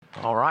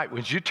All right,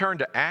 would you turn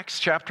to Acts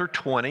chapter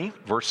 20,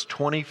 verse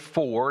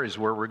 24 is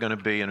where we're going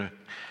to be in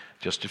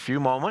just a few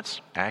moments.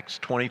 Acts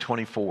 20,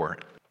 24.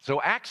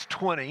 So Acts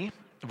 20,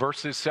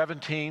 verses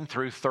 17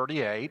 through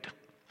 38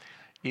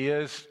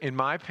 is, in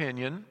my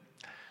opinion,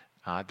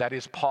 that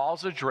is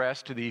Paul's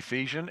address to the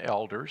Ephesian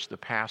elders, the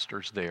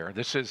pastors there.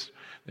 This is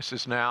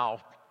now,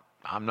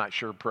 I'm not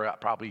sure,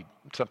 probably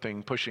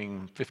something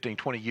pushing 15,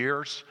 20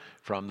 years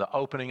from the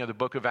opening of the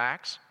book of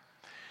Acts.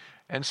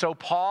 And so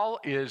Paul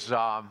is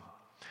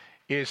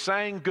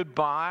saying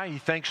goodbye, he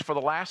thinks, for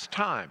the last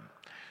time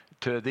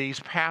to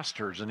these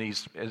pastors. And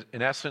he's,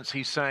 in essence,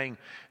 he's saying,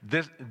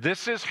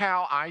 this is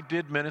how I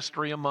did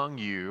ministry among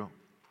you.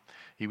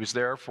 He was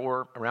there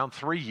for around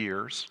 3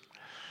 years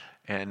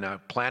and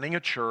planting a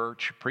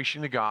church,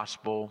 preaching the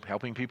gospel,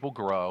 helping people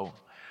grow.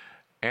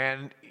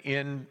 And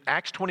in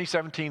Acts 20,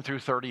 17 through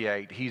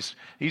 38, he's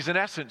in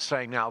essence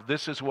saying, now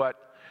this is what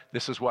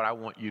I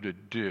want you to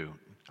do.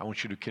 I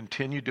want you to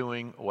continue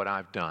doing what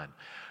I've done.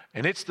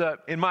 And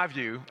in my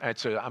view,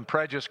 I'm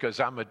prejudiced because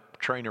I'm a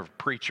trainer of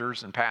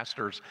preachers and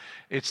pastors.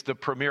 It's the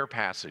premier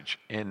passage,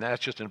 and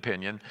that's just an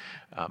opinion,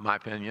 my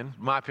opinion.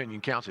 My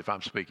opinion counts if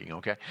I'm speaking,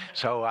 okay?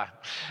 So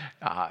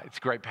it's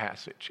a great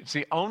passage. It's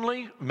the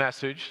only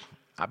message,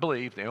 I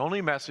believe, the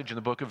only message in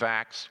the book of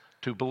Acts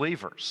to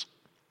believers.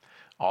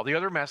 All the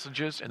other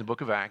messages in the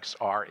book of Acts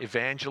are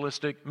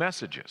evangelistic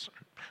messages.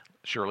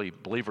 Surely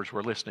believers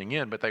were listening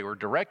in, but they were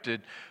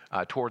directed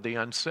toward the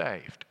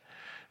unsaved.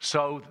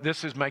 So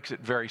this makes it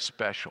very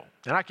special.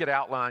 And I could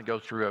outline, go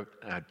through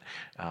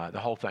the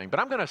whole thing. But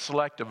I'm going to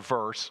select a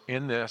verse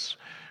in this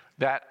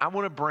that I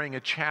want to bring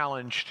a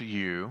challenge to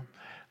you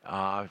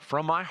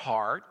from my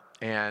heart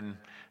and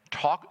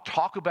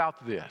talk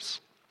about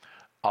this.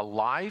 A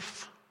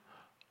life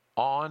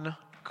on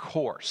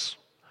course.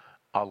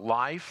 A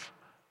life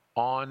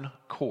on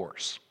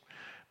course.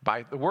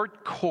 By the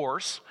word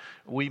course,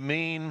 we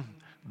mean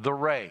the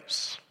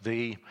race.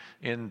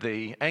 In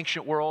the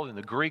ancient world, in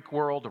the Greek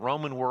world, the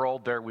Roman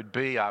world, there would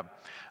be a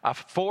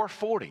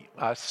 440,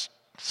 a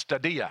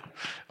stadia,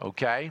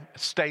 okay?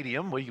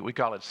 Stadium, we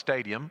call it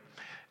stadium.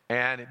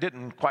 And it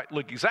didn't quite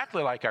look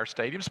exactly like our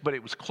stadiums, but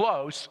it was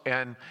close.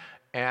 And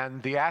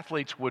the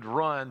athletes would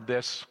run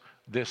this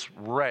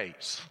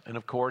race. And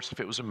of course, if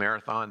it was a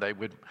marathon, they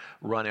would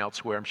run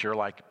elsewhere, I'm sure,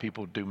 like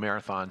people do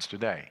marathons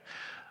today.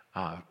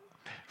 That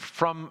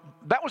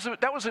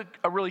was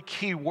a really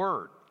key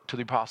word to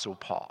the Apostle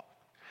Paul.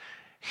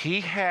 He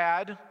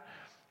had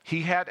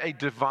a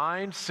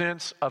divine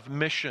sense of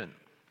mission,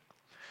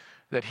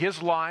 that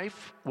his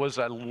life was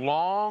a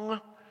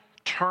long-term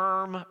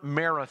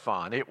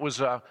marathon. It was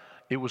a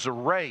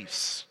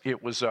race.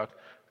 It was a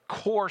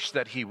course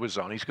that he was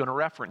on. He's going to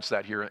reference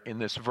that here in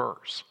this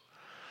verse.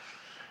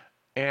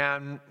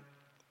 And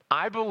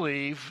I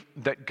believe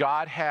that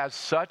God has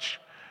such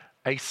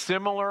a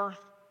similar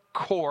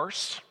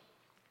course,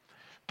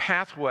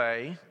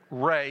 pathway,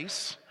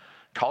 race,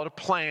 call it a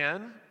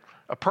plan,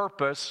 a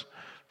purpose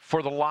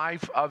for the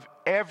life of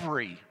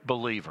every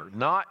believer,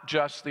 not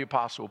just the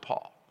Apostle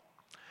Paul.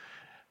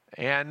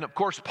 And of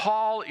course,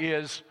 Paul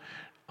is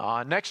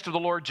next to the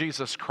Lord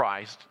Jesus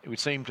Christ, it would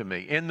seem to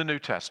me, in the New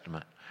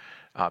Testament.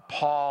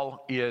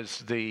 Paul is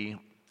the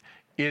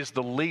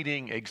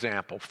leading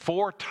example.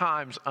 4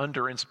 times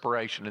under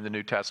inspiration in the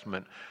New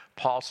Testament,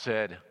 Paul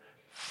said,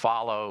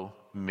 "Follow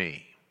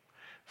me.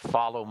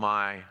 Follow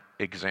my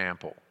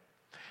example."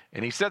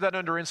 And he said that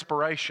under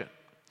inspiration.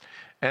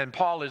 And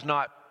Paul is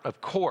not, of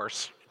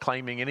course,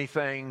 claiming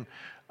anything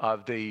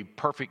of the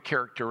perfect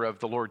character of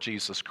the Lord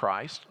Jesus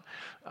Christ.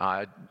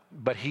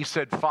 But he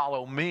said,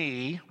 "Follow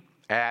me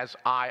as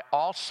I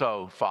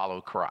also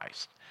follow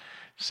Christ."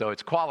 So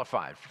it's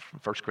qualified from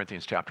 1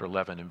 Corinthians chapter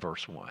 11 and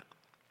verse 1.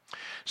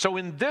 So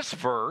in this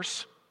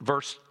verse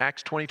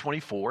Acts 20,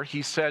 24,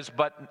 he says,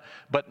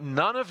 but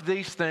none of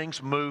these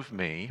things move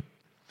me,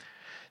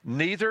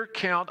 neither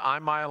count I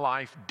my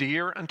life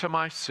dear unto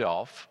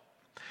myself,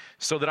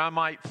 so that I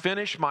might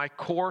finish my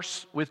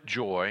course with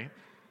joy,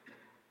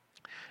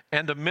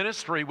 and the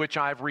ministry which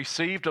I have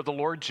received of the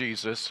Lord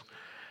Jesus,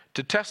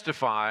 to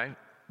testify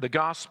the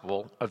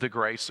gospel of the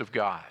grace of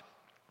God.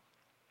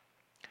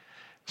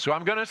 So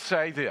I'm going to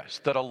say this,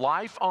 that a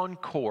life on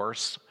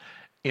course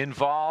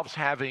involves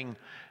having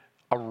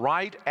a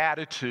right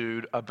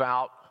attitude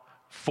about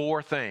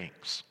 4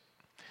 things.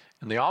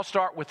 And they all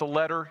start with the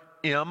letter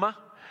M.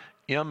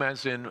 M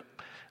as in,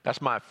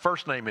 that's my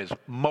first name is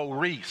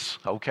Maurice,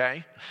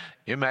 okay?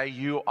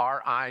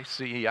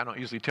 M-A-U-R-I-C-E. I don't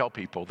usually tell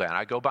people that.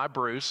 I go by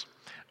Bruce,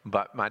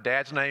 but my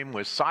dad's name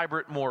was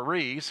Seibert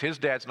Maurice. His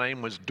dad's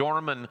name was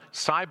Dorman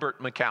Seibert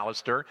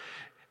McAllister.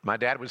 My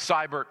dad was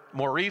Seibert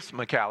Maurice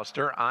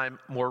McAllister. I'm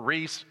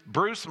Maurice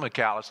Bruce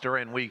McAllister,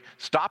 and we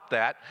stopped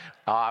that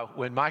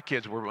when my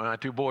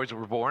 2 boys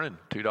were born and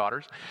 2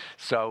 daughters.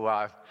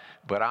 So,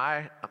 but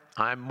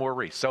I'm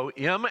Maurice. So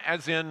M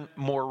as in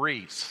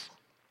Maurice.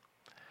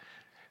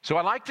 So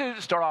I'd like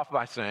to start off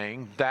by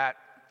saying that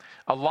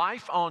a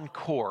life on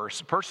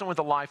course, a person with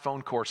a life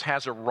on course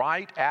has a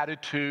right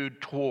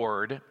attitude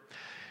toward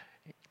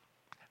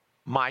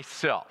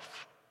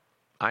myself.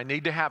 I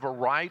need to have a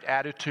right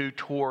attitude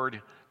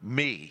toward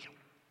me.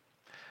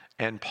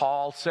 And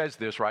Paul says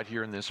this right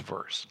here in this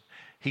verse.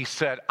 He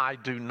said, I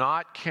do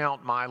not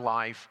count my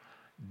life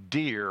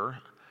dear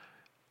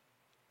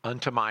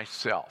unto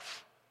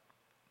myself.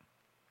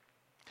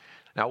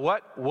 Now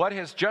what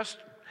he's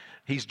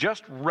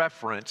just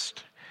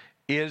referenced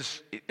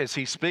is, as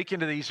he's speaking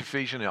to these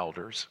Ephesian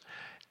elders,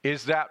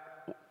 is that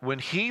when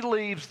he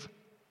leaves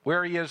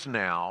where he is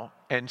now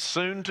and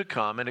soon to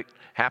come, and it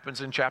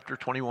happens in chapter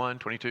 21,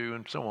 22,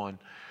 and so on,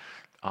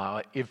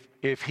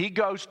 if he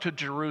goes to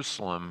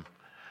Jerusalem,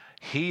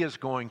 he is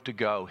going to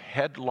go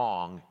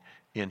headlong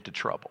into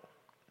trouble.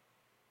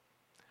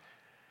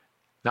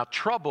 Now,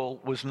 trouble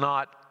was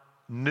not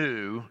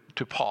new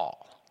to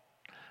Paul,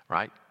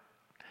 right?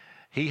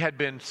 He had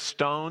been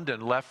stoned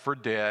and left for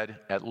dead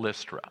at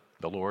Lystra.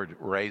 The Lord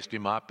raised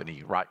him up, and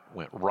he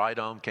went right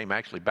on, came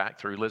actually back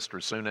through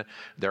Lystra soon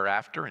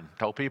thereafter, and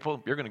told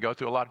people, you're going to go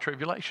through a lot of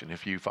tribulation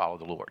if you follow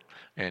the Lord.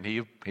 And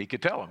he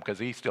could tell them, because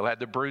he still had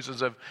the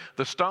bruises of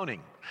the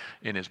stoning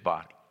in his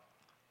body.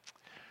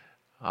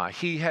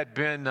 He had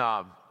been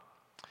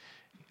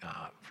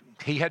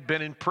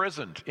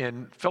imprisoned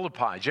in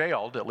Philippi,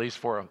 jailed at least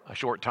for a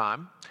short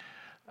time,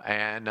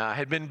 and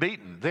had been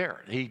beaten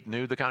there. He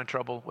knew the kind of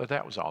trouble what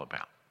that was all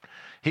about.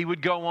 He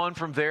would go on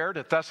from there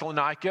to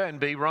Thessalonica and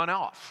be run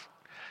off.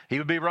 He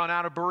would be run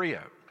out of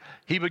Berea.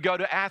 He would go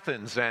to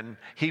Athens, and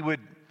he would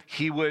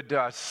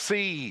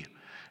see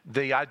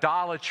the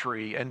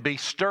idolatry and be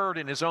stirred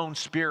in his own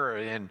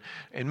spirit.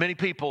 And many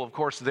people, of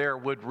course, there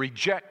would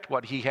reject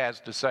what he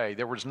has to say.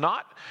 There was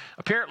not,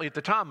 apparently at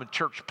the time, a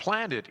church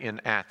planted in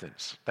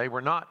Athens. They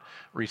were not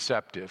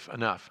receptive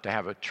enough to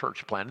have a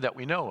church planted that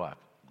we know of.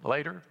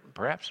 Later,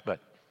 perhaps, but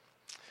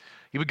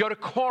he would go to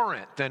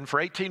Corinth, and for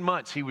 18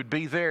 months he would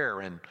be there,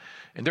 and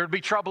there would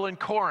be trouble in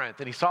Corinth,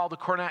 and he saw the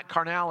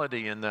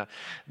carnality and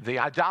the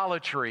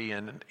idolatry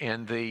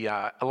and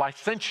the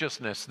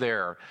licentiousness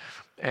there.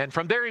 And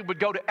from there he would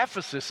go to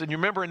Ephesus, and you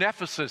remember in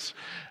Ephesus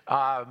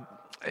there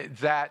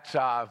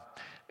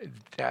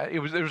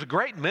was a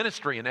great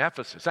ministry in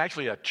Ephesus.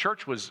 Actually, a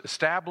church was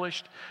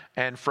established,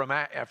 and from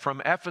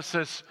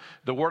Ephesus,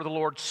 the word of the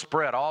Lord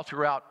spread all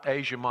throughout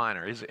Asia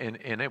Minor.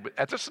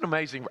 That's just an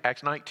amazing,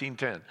 Acts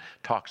 19:10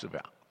 talks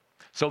about.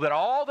 So that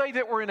all they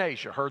that were in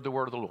Asia heard the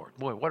word of the Lord.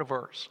 Boy, what a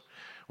verse.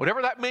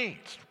 Whatever that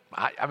means.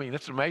 I mean,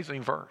 it's an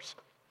amazing verse.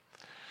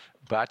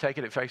 But I take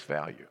it at face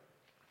value.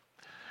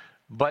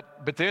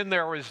 But then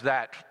there was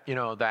that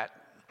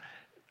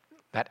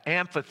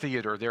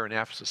amphitheater there in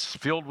Ephesus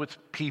filled with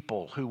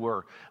people who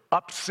were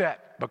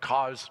upset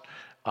because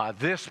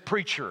this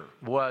preacher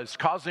was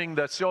causing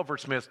the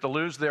silversmiths to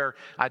lose their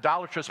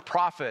idolatrous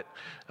prophet.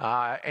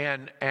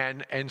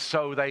 And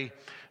so they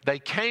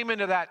came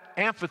into that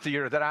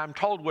amphitheater that I'm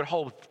told would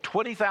hold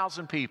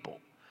 20,000 people.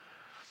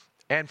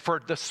 And for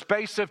the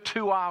space of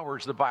 2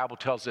 hours, the Bible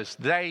tells us,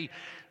 they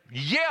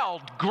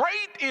yelled,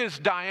 "Great is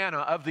Diana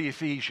of the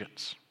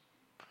Ephesians."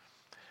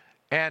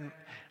 And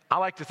I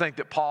like to think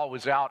that Paul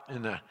was out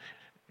in the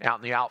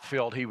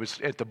outfield. He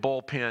was at the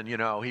bullpen,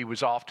 he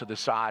was off to the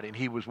side, and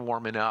he was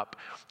warming up,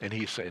 and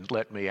he said,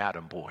 "Let me at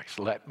him, boys,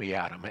 let me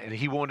at him." And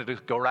he wanted to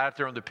go right out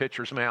there on the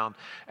pitcher's mound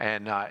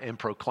and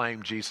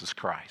proclaim Jesus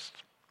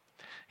Christ.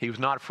 He was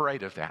not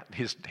afraid of that.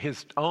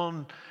 His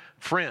own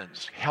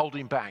friends held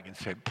him back and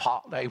said,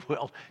 "Paul, they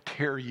will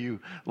tear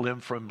you limb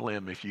from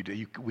limb if you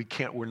do.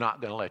 We're not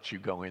going to let you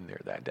go in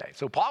there that day."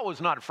 So Paul was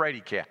not afraid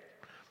of cat.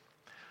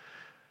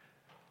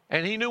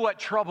 And he knew what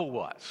trouble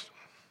was.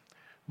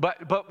 But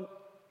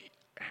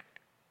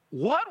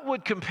what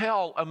would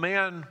compel a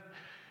man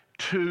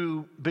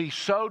to be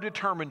so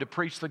determined to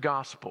preach the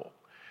gospel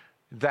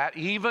that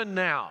even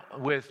now,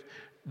 with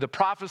the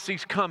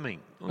prophecies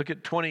coming, look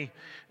at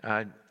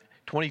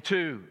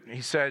 22,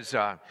 he says,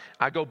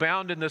 "I go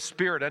bound in the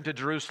Spirit unto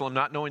Jerusalem,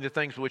 not knowing the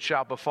things which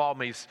shall befall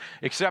me,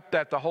 except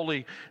that the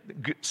Holy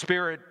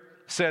Spirit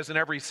says in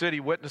every city,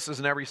 witnesses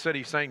in every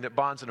city, saying that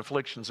bonds and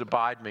afflictions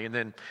abide me." And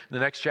then in the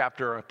next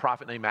chapter, a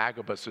prophet named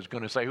Agabus is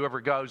going to say, whoever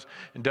goes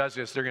and does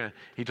this,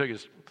 he took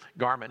his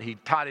garment, he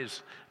tied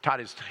his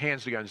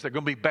hands together, and they're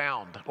going to be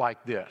bound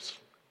like this.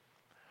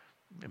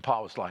 And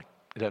Paul was like,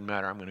 "It doesn't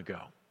matter, I'm going to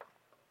go."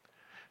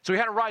 So he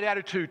had a right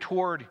attitude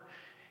toward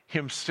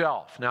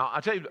himself. Now,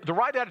 I'll tell you, the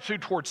right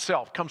attitude toward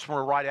self comes from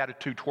a right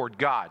attitude toward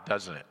God,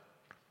 doesn't it?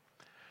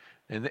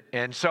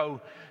 And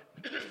so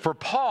for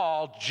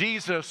Paul,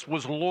 Jesus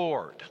was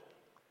Lord.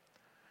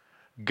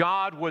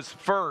 God was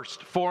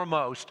first,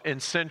 foremost,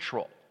 and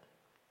central.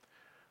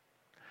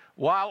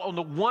 While on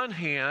the one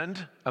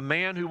hand, a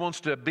man who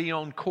wants to be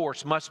on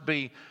course must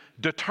be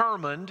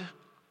determined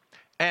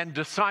and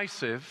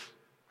decisive,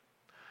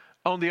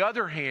 on the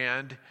other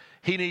hand,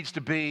 he needs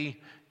to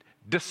be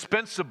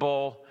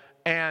dispensable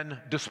and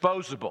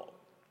disposable.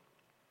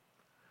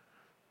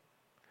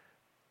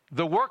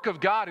 The work of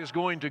God is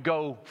going to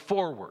go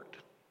forward.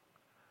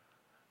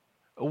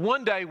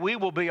 One day we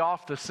will be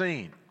off the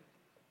scene.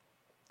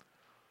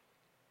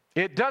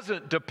 It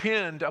doesn't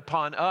depend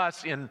upon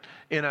us in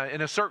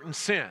a certain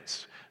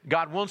sense.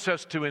 God wants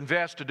us to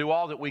invest, to do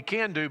all that we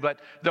can do, but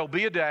there'll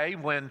be a day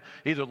when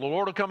either the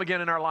Lord will come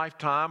again in our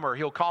lifetime or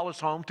He'll call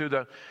us home through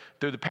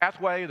the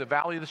pathway, the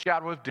valley of the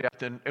shadow of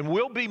death, and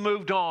we'll be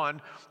moved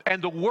on,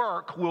 and the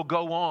work will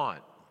go on.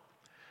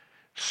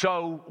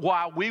 So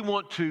while we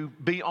want to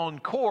be on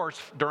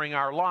course during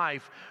our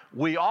life,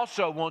 we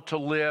also want to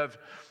live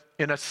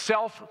in a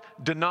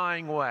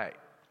self-denying way.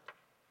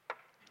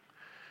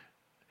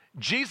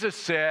 Jesus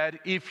said,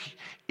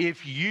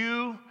 if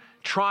you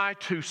try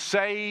to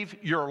save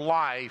your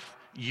life,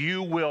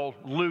 you will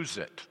lose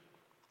it.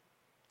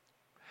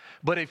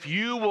 But if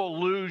you will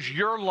lose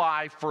your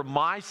life for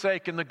my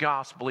sake in the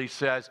gospel, he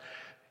says,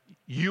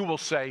 you will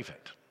save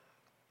it.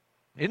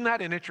 Isn't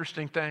that an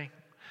interesting thing?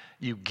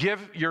 You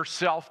give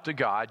yourself to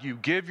God, you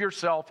give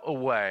yourself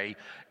away,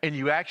 and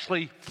you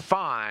actually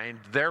find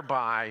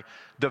thereby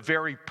the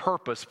very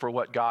purpose for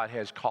what God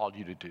has called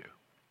you to do.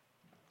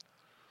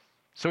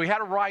 So he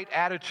had a right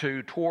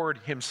attitude toward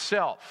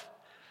himself.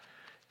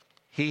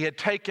 He had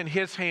taken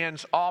his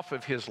hands off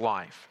of his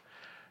life.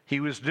 He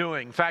was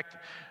doing, in fact,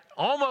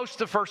 almost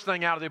the first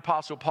thing out of the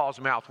Apostle Paul's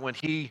mouth when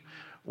he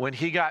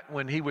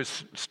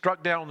was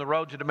struck down on the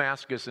road to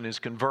Damascus in his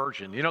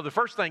conversion. You know, the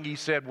first thing he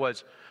said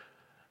was,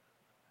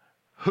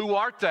 "Who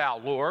art thou,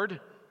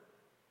 Lord?"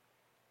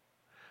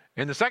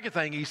 And the second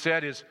thing he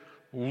said is,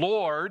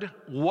 "Lord,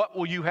 what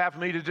will you have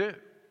me to do?"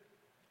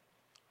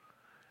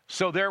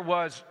 So there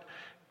was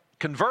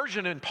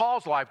conversion in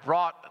Paul's life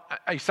brought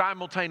a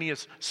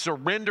simultaneous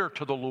surrender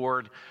to the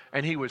Lord,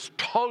 and he was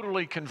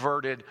totally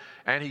converted,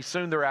 and he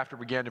soon thereafter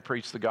began to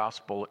preach the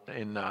gospel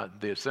in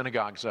the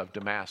synagogues of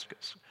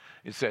Damascus.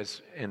 It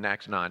says in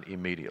Acts 9,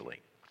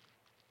 immediately.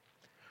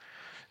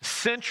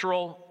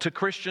 Central to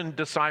Christian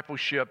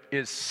discipleship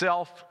is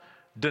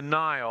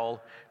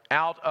self-denial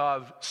out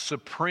of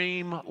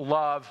supreme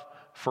love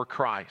for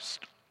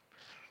Christ.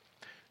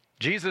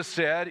 Jesus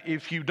said,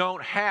 if you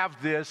don't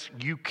have this,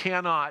 you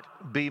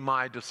cannot be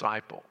my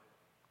disciple.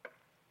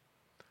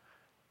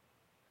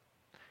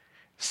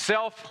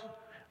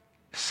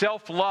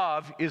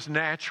 Self-love is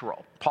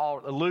natural.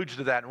 Paul alludes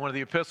to that in one of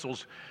the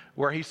epistles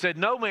where he said,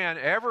 no man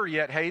ever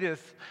yet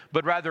hateth,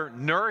 but rather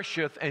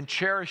nourisheth and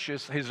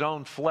cherisheth his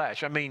own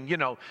flesh. I mean,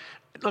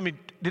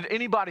 did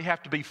anybody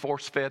have to be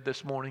force-fed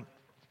this morning?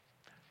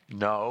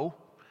 No.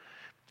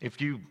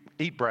 If you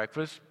eat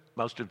breakfast,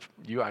 most of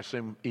you, I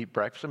assume, eat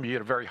breakfast. Some of you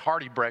had a very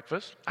hearty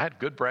breakfast. I had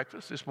good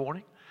breakfast this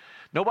morning.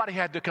 Nobody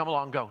had to come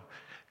along and go,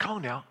 come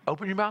on now,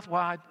 open your mouth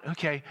wide.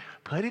 Okay,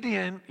 put it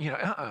in.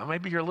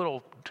 Maybe you're a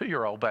little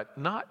 2-year-old, but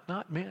not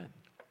men.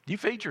 You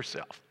feed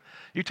yourself.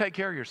 You take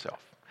care of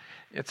yourself.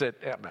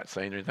 I'm not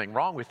saying anything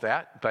wrong with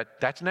that, but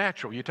that's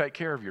natural. You take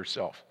care of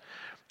yourself.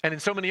 And in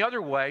so many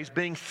other ways,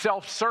 being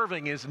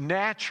self-serving is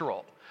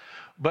natural.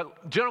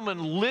 But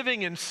gentlemen,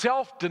 living in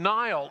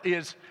self-denial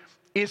is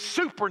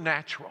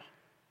supernatural.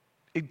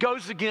 It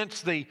goes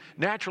against the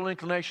natural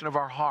inclination of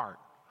our heart.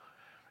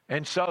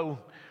 And so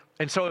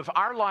if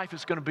our life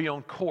is going to be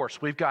on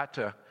course, we've got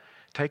to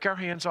take our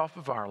hands off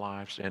of our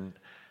lives and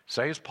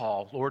say as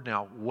Paul, Lord,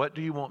 now what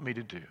do you want me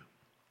to do?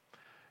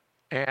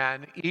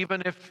 And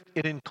even if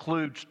it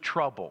includes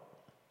trouble,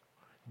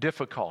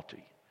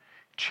 difficulty,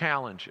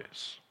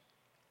 challenges,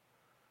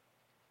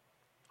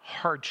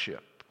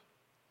 hardship,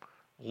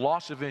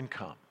 loss of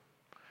income,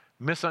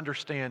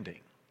 misunderstanding,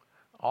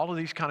 all of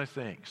these kind of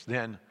things,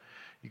 then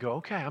you go,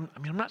 okay, I'm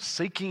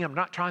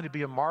not trying to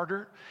be a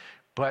martyr,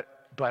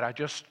 but Lord, I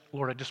just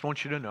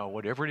want you to know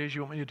whatever it is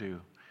you want me to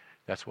do,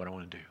 that's what I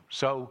want to do.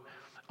 So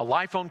a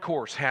life on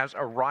course has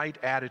a right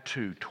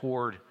attitude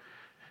toward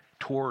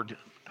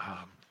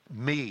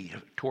me,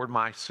 toward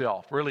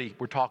myself. Really,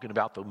 we're talking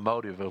about the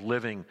motive of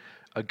living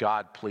a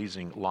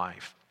God-pleasing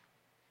life.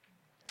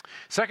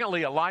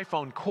 Secondly, a life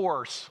on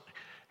course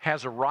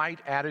has a right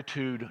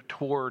attitude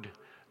toward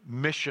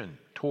mission.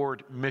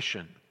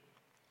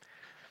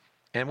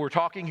 And we're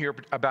talking here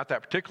about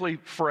that particular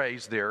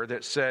phrase there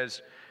that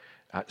says,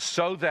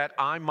 so that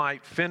I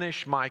might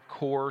finish my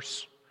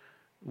course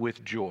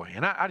with joy.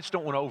 And I just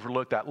don't want to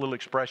overlook that little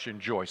expression,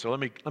 joy. So let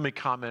me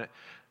comment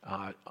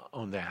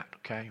on that,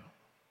 okay?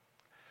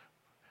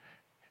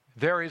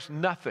 There is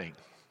nothing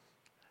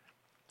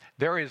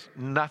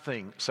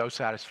so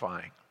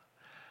satisfying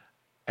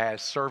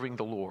as serving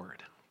the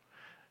Lord.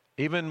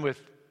 Even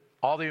with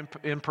all the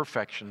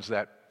imperfections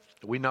that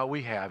we know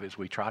we have as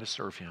we try to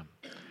serve Him.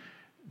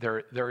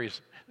 There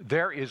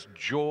is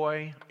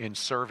joy in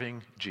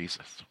serving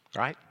Jesus,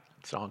 right?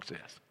 The song says.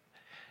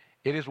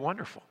 It is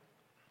wonderful.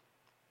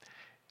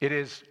 It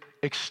is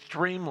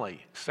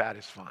extremely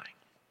satisfying.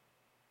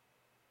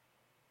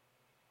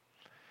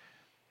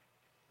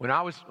 When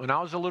I was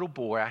a little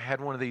boy, I had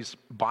one of these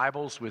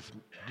Bibles with.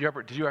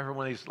 Did you ever have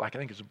one of these? Like I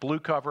think it's a blue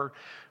cover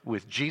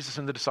with Jesus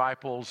and the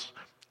disciples.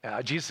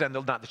 Jesus and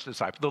not the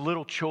disciples, the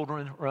little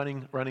children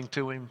running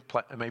to him.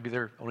 Maybe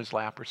they're on his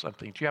lap or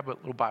something. Do you have a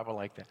little Bible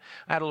like that?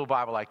 I had a little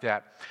Bible like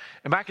that.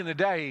 And back in the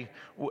day,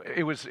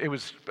 it was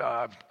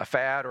a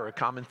fad or a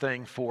common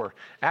thing for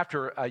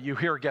after you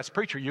hear a guest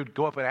preacher, you'd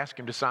go up and ask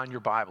him to sign your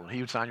Bible, and he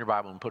would sign your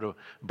Bible and put a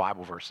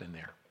Bible verse in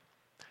there.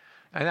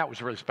 And that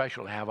was really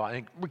special to have. I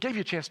think we gave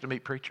you a chance to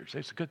meet preachers.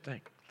 It's a good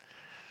thing.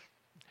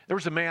 There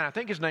was a man, I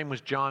think his name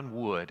was John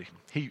Wood.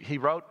 He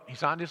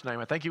signed his name.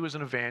 I think he was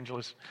an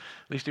evangelist.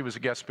 At least he was a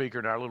guest speaker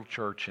in our little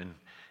church. And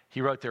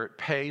he wrote there, "It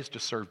pays to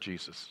serve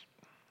Jesus."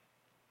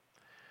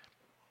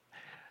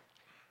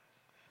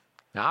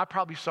 Now, I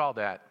probably saw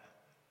that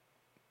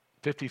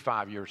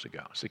 55 years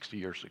ago, 60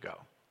 years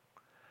ago.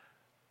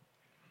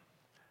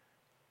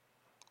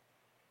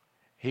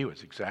 He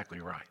was exactly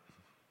right.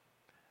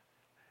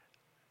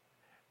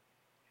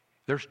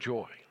 There's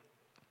joy.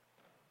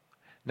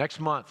 Next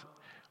month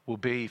will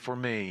be, for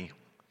me,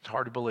 it's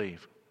hard to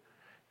believe,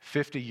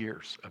 50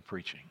 years of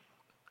preaching.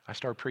 I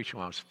started preaching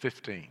when I was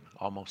 15,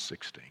 almost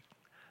 16.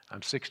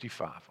 I'm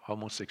 65,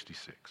 almost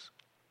 66.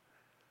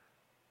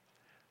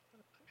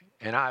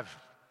 And I've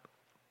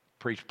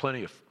preached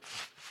plenty of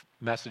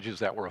messages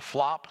that were a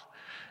flop.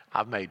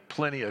 I've made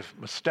plenty of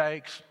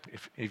mistakes.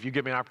 If you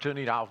give me an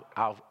opportunity,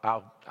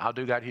 I'll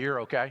do that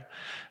here, okay?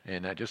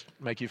 And just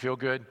make you feel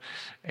good.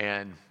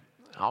 And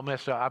I've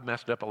messed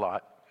up a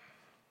lot.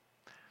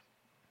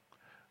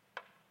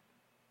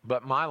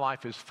 But my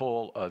life is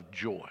full of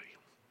joy.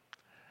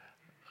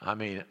 I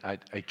mean,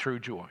 a true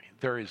joy.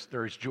 There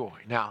is joy.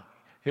 Now,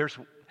 here's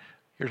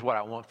what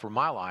I want for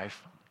my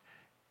life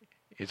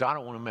is I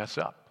don't want to mess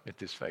up at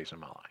this phase of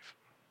my life.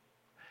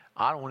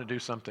 I don't want to do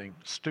something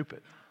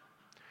stupid,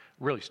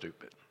 really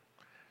stupid,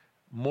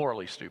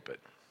 morally stupid,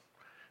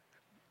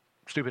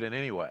 stupid in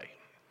any way,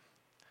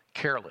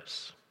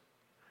 careless.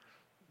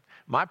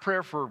 My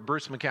prayer for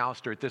Bruce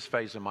McAllister at this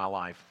phase of my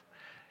life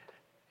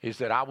is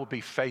that I will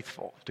be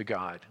faithful to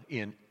God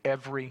in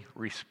every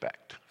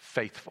respect,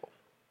 faithful,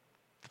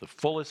 to the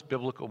fullest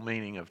biblical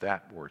meaning of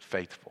that word,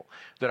 faithful.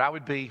 That I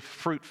would be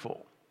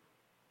fruitful,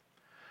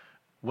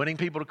 winning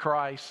people to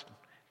Christ,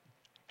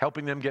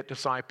 helping them get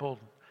discipled,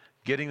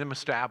 getting them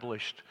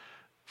established,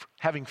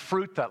 having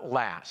fruit that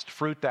lasts,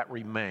 fruit that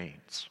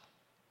remains.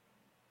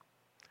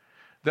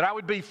 That I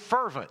would be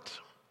fervent.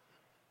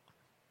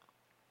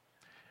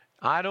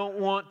 I don't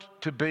want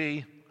to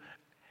be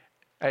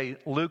a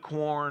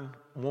lukewarm,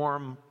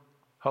 warm,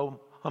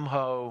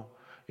 hum-ho,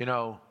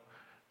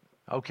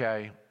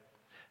 okay,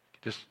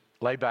 just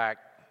lay back,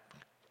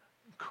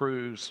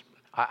 cruise.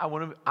 I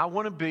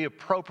want to be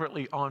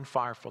appropriately on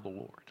fire for the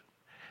Lord.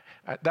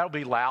 That'll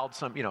be loud,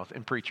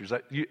 in preachers.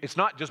 It's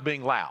not just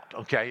being loud,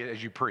 okay,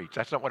 as you preach.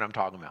 That's not what I'm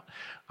talking about.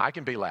 I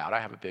can be loud. I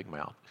have a big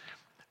mouth.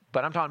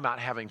 But I'm talking about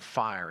having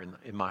fire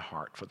in my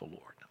heart for the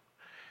Lord.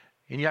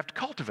 And you have to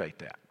cultivate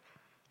that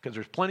because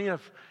there's plenty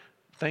of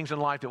things in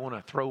life that want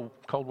to throw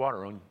cold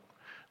water on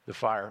the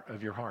fire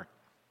of your heart.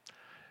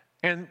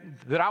 And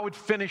that I would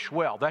finish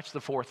well. That's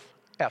the fourth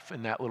F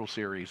in that little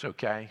series,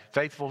 okay?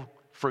 Faithful,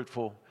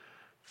 fruitful,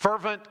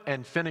 fervent,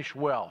 and finish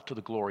well to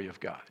the glory of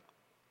God.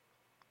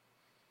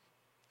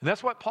 And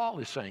that's what Paul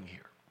is saying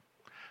here.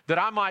 That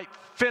I might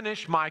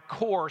finish my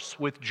course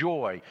with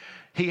joy.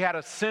 He had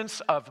a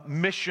sense of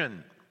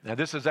mission. Now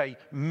this is a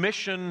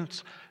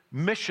missions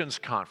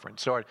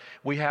conference. So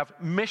we have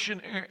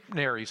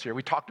missionaries here.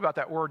 We talked about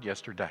that word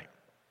yesterday.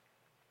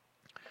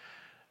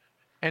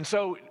 And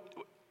so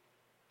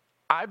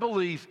I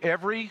believe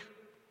every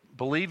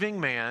believing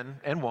man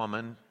and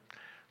woman,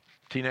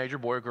 teenager,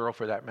 boy or girl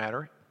for that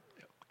matter,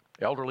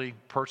 elderly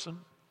person,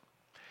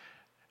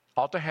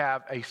 ought to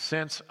have a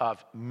sense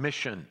of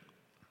mission.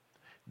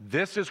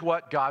 This is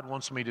what God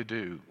wants me to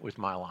do with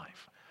my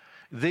life.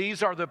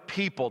 These are the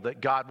people that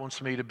God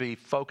wants me to be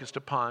focused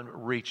upon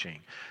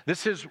reaching.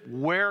 This is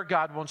where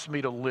God wants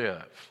me to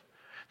live.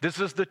 This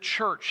is the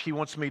church He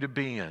wants me to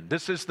be in.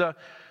 This is the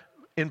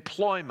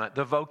employment,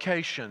 the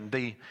vocation,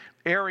 the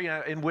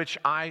area in which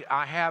I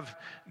have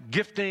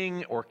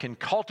gifting or can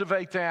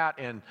cultivate that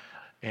and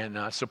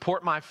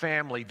support my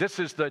family. This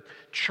is the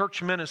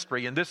church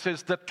ministry, and this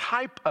is the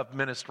type of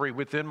ministry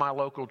within my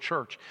local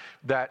church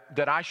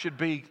that I should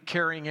be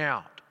carrying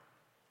out.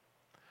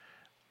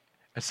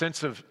 A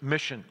sense of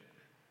mission.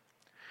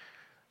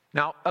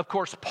 Now, of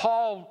course,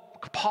 Paul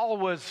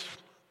was,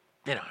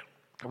 there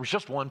was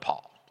just one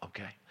Paul,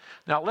 okay?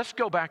 Now, let's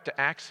go back to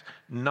Acts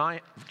 9,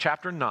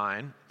 chapter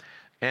 9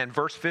 and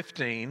verse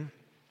 15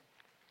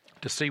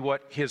 to see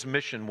what his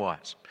mission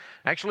was.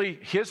 Actually,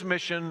 his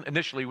mission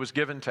initially was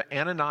given to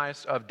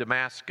Ananias of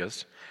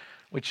Damascus,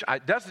 which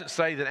doesn't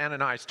say that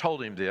Ananias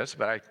told him this,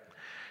 but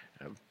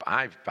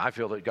I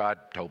feel that God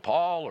told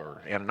Paul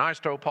or Ananias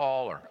told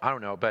Paul, or I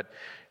don't know, but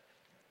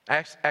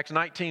Acts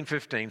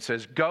 19:15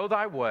 says, "Go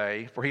thy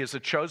way, for he is a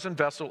chosen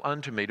vessel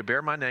unto me to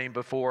bear my name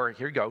before,"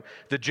 here you go,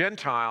 "the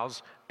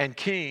Gentiles and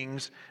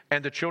kings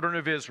and the children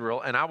of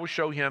Israel, and I will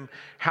show him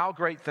how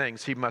great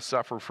things he must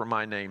suffer for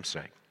my name's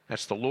sake."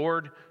 That's the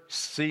Lord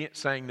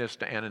saying this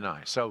to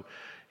Ananias. So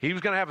he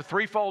was going to have a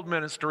threefold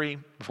ministry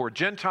before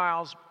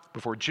Gentiles,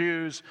 before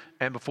Jews,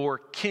 and before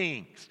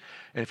kings.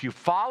 And if you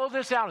follow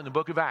this out in the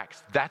book of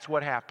Acts, that's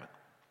what happened.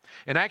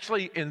 And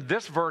actually, in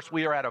this verse,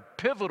 we are at a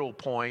pivotal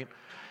point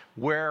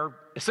where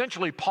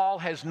essentially Paul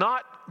has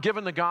not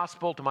given the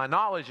gospel, to my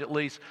knowledge at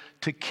least,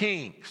 to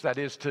kings, that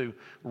is to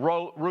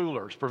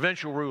rulers,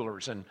 provincial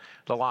rulers and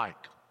the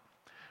like.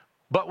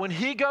 But when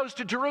he goes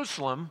to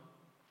Jerusalem,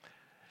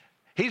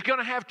 he's going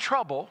to have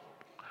trouble.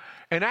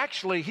 And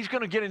actually, he's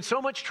going to get in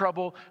so much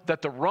trouble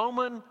that the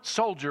Roman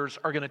soldiers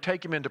are going to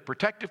take him into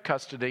protective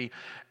custody.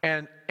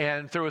 And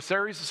through a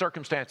series of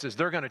circumstances,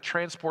 they're going to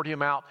transport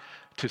him out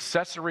to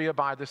Caesarea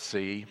by the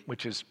sea,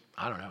 which is,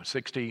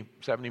 60,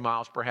 70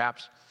 miles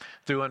perhaps,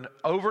 through an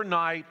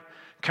overnight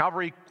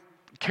cavalry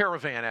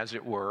caravan, as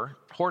it were,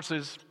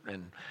 horses.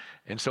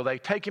 And so they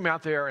take him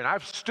out there. And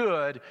I've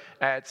stood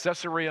at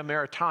Caesarea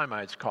Maritima,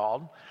 it's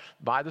called,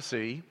 by the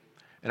sea.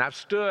 And I've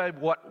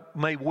stood what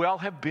may well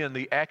have been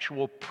the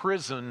actual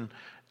prison.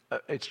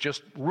 It's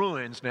just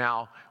ruins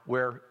now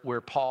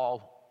where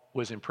Paul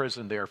was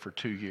imprisoned there for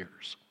 2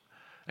 years.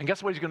 And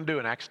guess what he's going to do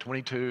in Acts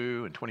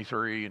 22 and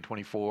 23 and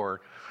 24?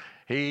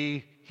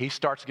 He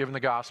starts giving the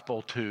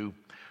gospel to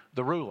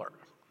the ruler,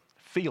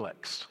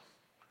 Felix,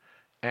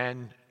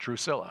 and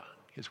Drusilla,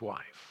 his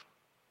wife.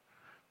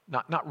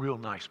 Not real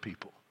nice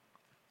people.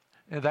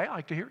 And they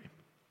like to hear him.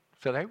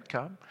 So they would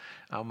come.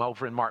 My old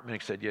friend Mark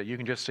Minnick said, yeah, you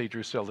can just see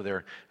Drusilla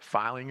there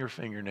filing her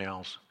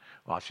fingernails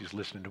while she's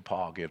listening to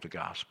Paul give the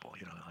gospel,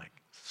 like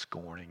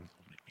scorning.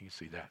 You can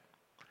see that.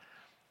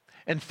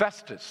 And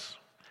Festus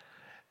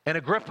and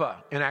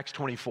Agrippa in Acts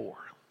 24.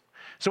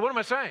 So what am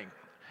I saying?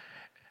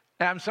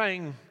 I'm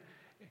saying,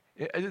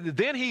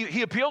 then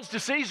he appeals to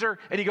Caesar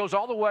and he goes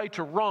all the way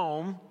to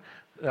Rome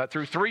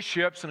through 3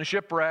 ships and a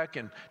shipwreck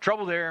and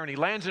trouble there, and he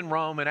lands in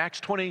Rome. In Acts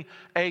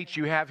 28,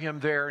 you have him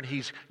there, and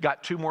he's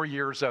got 2 more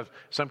years of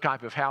some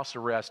type of house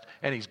arrest,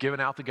 and he's giving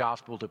out the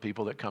gospel to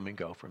people that come and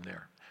go from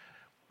there.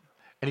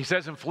 And he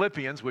says in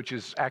Philippians, which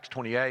is Acts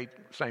 28,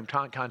 same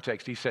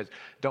context, he says,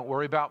 don't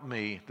worry about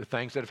me. The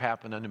things that have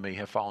happened unto me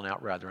have fallen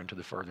out rather into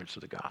the furtherance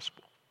of the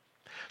gospel.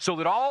 So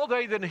that all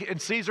day in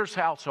Caesar's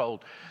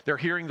household, they're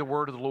hearing the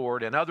word of the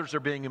Lord, and others are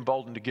being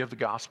emboldened to give the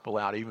gospel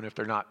out, even if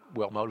they're not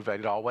well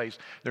motivated always.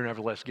 They're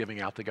nevertheless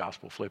giving out the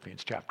gospel.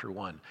 Philippians chapter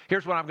 1.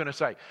 Here's what I'm going to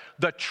say.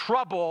 The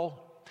trouble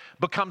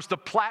becomes the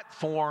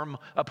platform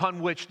upon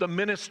which the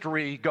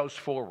ministry goes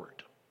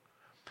forward.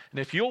 And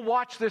if you'll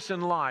watch this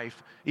in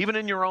life, even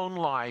in your own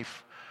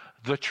life,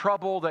 the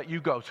trouble that you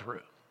go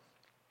through,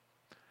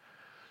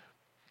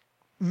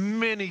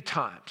 many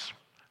times,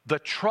 the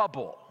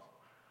trouble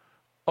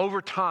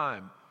over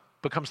time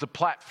becomes the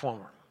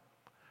platform,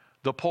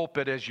 the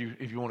pulpit, if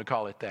you want to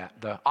call it that,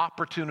 the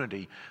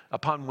opportunity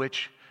upon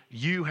which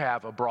you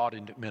have a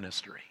broadened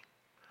ministry.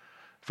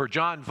 For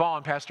John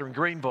Vaughn, pastor in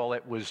Greenville,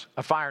 it was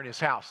a fire in his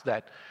house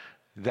that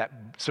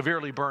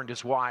severely burned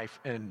his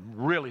wife and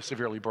really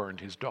severely burned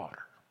his daughter.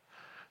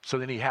 So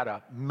then he had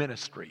a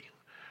ministry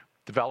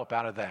develop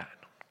out of that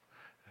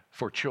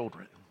for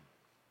children,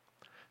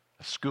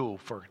 a school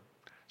for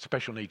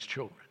special needs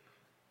children.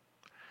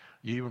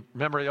 You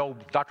remember the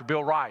old Dr.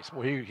 Bill Rice?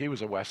 Well, he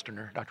was a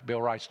Westerner, Dr.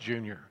 Bill Rice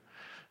Jr.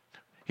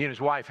 He and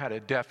his wife had a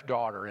deaf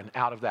daughter, and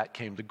out of that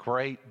came the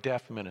great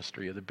deaf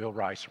ministry of the Bill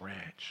Rice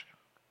Ranch.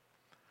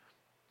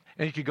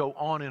 And you could go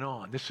on and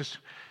on.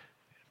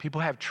 People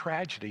have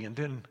tragedy, and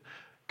then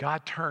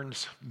God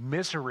turns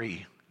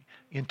misery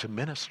into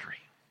ministry.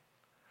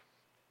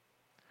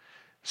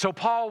 So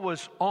Paul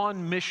was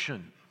on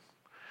mission.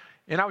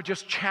 And I would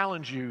just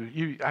challenge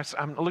you.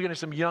 I'm looking at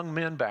some young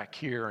men back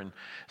here and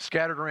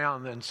scattered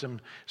around, and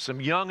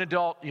some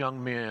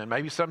young men,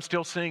 maybe some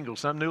still single,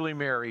 some newly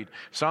married,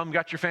 some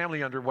got your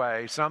family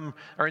underway, some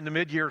are in the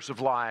mid years of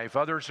life,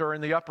 others are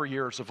in the upper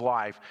years of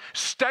life.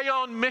 Stay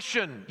on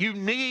mission. You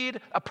need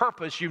a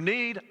purpose. You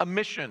need a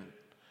mission.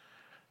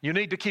 You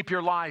need to keep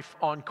your life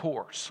on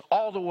course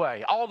all the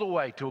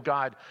way till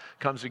God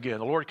comes again,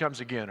 the Lord comes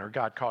again, or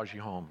God calls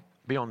you home.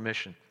 Be on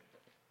mission.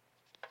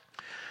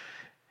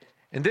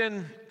 And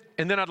then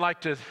I'd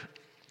like to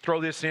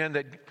throw this in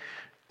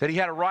that he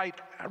had a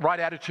right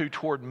attitude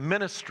toward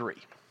ministry.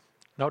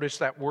 Notice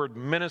that word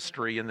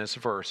ministry in this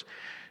verse.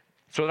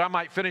 So that I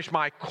might finish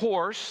my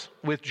course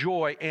with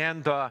joy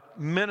and the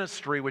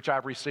ministry which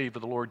I've received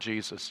of the Lord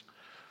Jesus.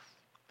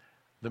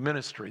 The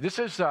ministry. This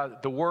is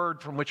the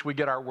word from which we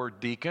get our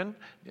word deacon.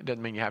 It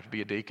doesn't mean you have to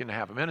be a deacon to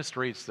have a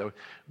ministry. It's the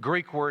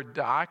Greek word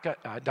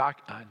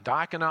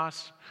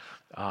diakonos.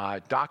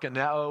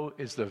 Diakoneo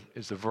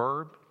is the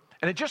verb.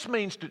 And it just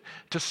means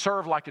to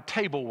serve like a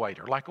table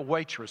waiter, like a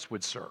waitress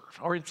would serve.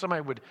 Or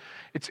somebody would,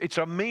 it's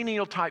a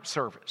menial type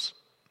service.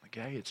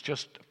 Okay, it's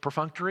just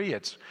perfunctory,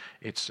 it's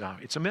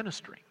a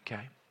ministry,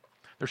 okay?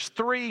 There's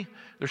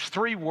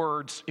three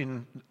words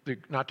in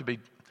not to be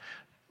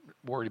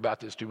worried about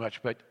this too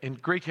much, but in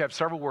Greek you have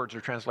several words that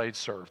are translated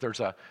serve.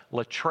 There's a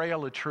latreia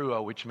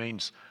latruo, which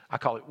means, I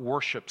call it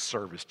worship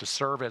service, to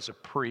serve as a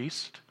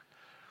priest.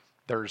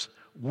 There's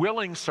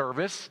willing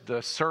service,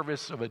 the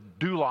service of a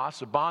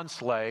doulos, a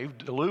bondslave,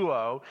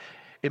 doulo.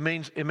 It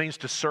means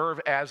to serve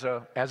as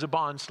a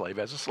bondslave,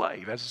 as a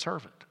slave, as a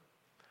servant.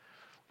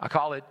 I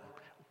call it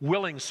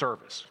willing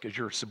service because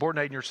you're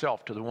subordinating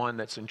yourself to the one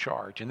that's in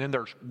charge. And then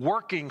there's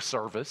working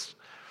service,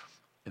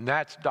 and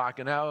that's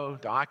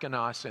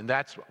diakonos, and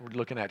that's what we're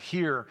looking at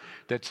here.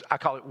 I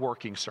call it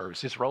working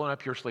service. It's rolling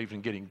up your sleeves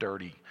and getting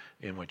dirty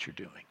in what you're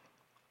doing.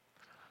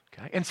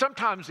 Okay? And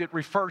sometimes it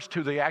refers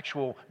to the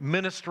actual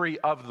ministry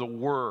of the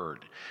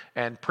word.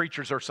 And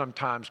preachers are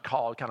sometimes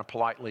called, kind of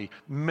politely,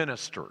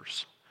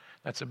 ministers.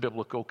 That's a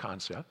biblical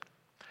concept.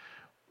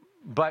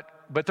 But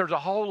there's a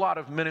whole lot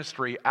of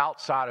ministry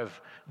outside of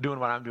doing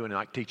what I'm doing,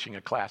 like teaching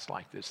a class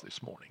like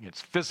this morning.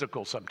 It's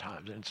physical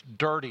sometimes, and it's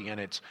dirty, and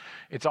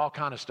it's all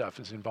kind of stuff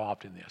is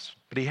involved in this.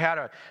 But he had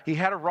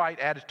a right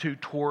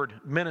attitude toward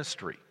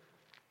ministry.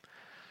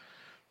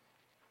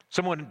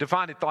 Someone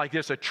defined it like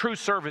this: a true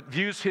servant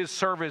views his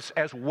service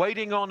as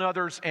waiting on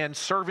others and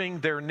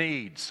serving their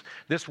needs.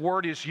 This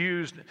word is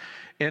used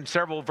in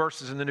several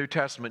verses in the New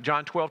Testament.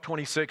 John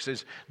 12:26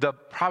 is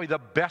probably the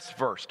best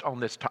verse on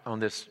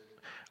this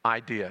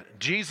idea.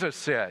 Jesus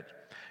said,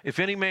 "If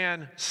any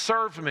man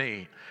serve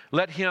me,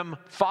 let him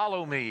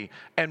follow me,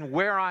 and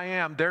where I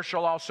am, there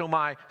shall also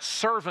my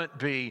servant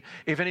be.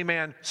 If any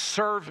man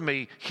serve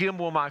me, him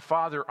will my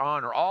Father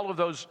honor." All of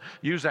those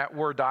use that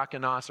word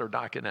diakonos or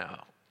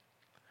diakoneo.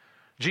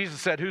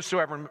 Jesus said,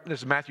 whosoever, this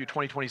is Matthew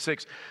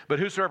 20:26, "but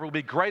whosoever will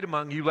be great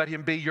among you, let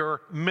him be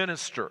your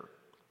minister."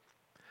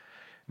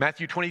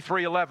 Matthew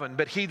 23:11,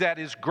 "but he that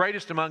is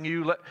greatest among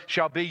you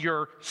shall be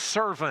your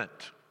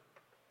servant."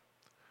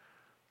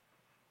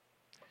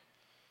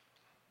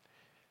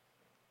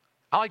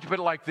 I like to put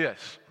it like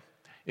this: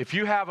 if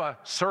you have a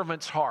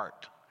servant's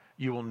heart,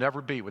 you will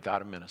never be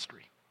without a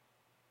ministry.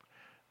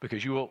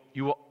 Because you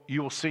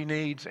will see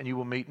needs and you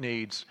will meet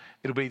needs.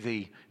 It'll be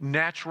the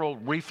natural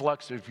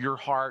reflex of your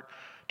heart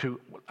to,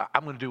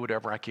 I'm going to do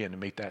whatever I can to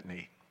meet that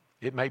need.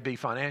 It may be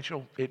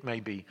financial, it may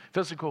be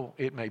physical,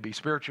 it may be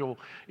spiritual,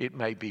 it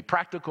may be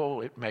practical,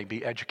 it may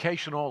be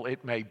educational,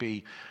 it may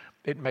be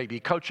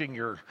coaching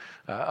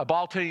a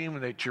ball team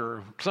that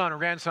your son or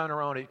grandson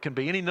are on. It can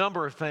be any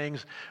number of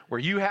things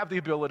where you have the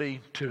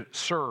ability to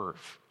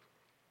serve.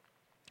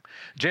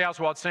 J.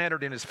 Oswald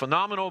Sanders, in his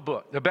phenomenal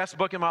book, the best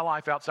book in my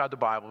life outside the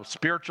Bible,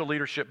 Spiritual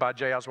Leadership by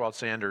J. Oswald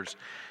Sanders,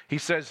 he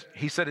said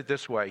it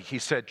this way. He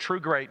said, "True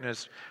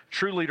greatness,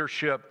 true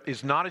leadership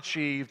is not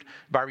achieved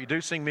by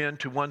reducing men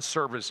to one's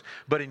service,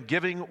 but in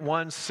giving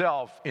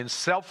oneself in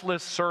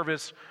selfless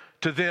service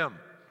to them."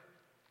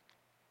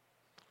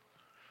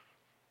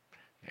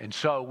 And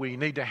so we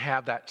need to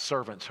have that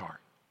servant's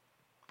heart.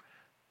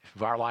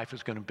 If our life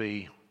is going to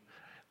be,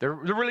 there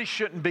really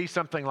shouldn't be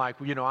something like,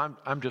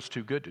 I'm just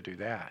too good to do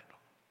that.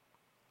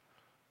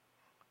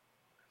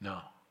 No,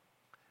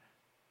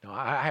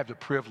 I have the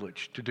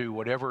privilege to do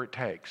whatever it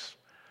takes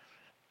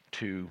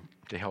to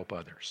help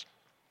others.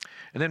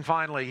 And then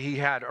finally, he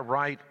had a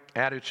right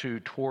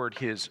attitude toward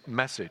his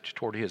message.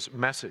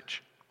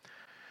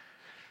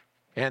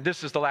 And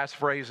this is the last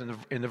phrase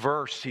in the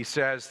verse. He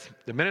says,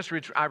 "The ministry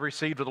which I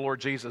received of the Lord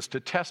Jesus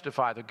to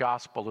testify the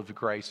gospel of the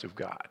grace of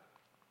God."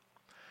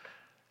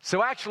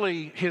 So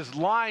actually, his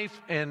life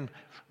and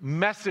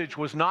message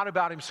was not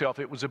about himself.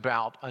 It was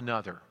about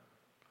another.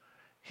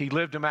 He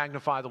lived to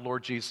magnify the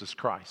Lord Jesus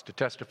Christ, to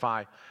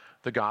testify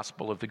the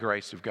gospel of the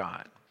grace of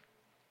God.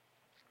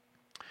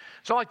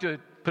 So I like to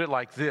put it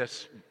like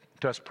this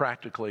to us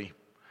practically.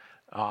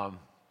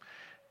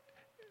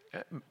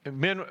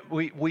 Men,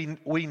 we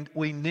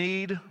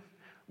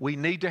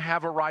need to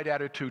have a right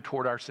attitude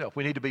toward ourselves.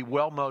 We need to be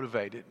well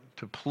motivated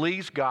to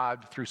please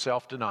God through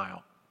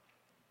self-denial.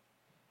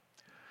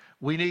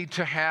 We need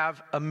to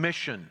have a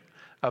mission,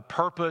 a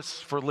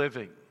purpose for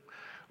living.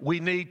 We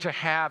need to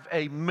have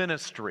a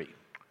ministry.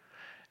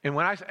 And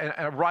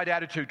a right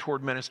attitude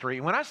toward ministry.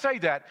 And when I say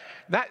that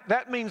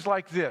means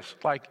like this,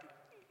 like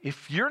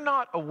if you're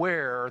not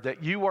aware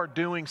that you are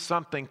doing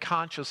something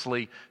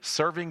consciously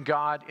serving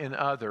God and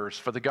others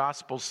for the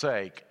gospel's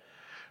sake,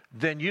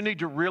 then you need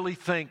to really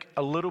think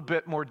a little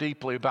bit more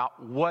deeply about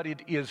what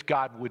it is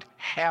God would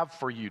have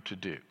for you to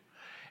do.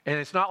 And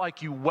it's not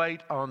like you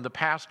wait on the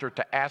pastor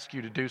to ask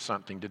you to do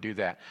something to do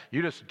that.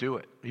 You just do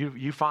it.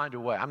 You find a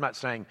way. I'm not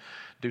saying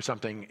do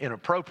something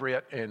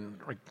inappropriate and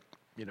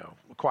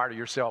acquire to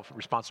yourself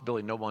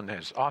responsibility no one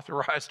has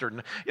authorized, or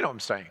you know what I'm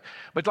saying.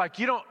 But like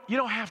you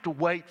don't have to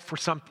wait for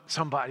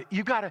somebody.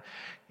 You gotta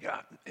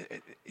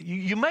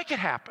you make it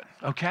happen.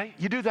 Okay,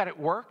 you do that at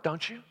work,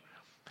 don't you?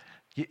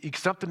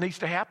 Something needs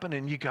to happen,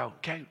 and you go,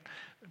 okay,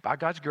 by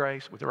God's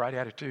grace, with the right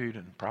attitude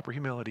and proper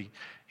humility,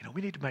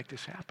 we need to make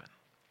this happen.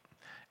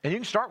 And you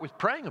can start with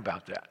praying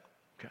about that.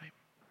 Okay,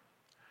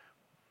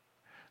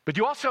 but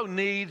you also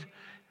need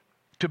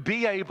to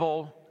be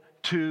able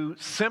to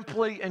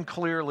simply and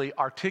clearly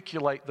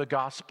articulate the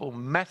gospel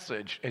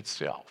message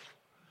itself.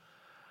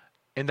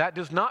 And that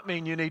does not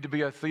mean you need to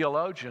be a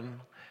theologian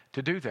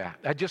to do that.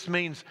 That just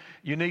means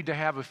you need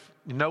to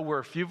know where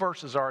a few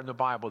verses are in the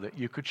Bible that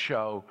you could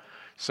show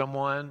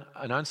someone,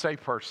 an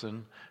unsaved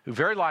person, who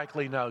very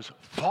likely knows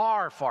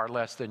far, far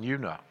less than you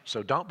know.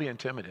 So don't be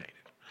intimidated.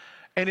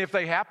 And if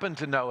they happen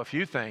to know a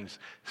few things,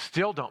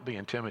 still don't be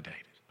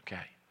intimidated,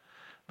 okay?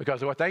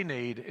 Because what they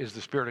need is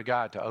the Spirit of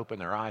God to open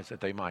their eyes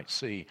that they might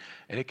see.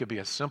 And it could be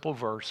a simple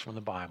verse from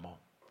the Bible.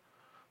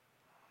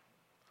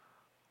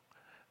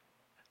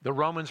 The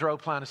Romans road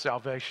plan of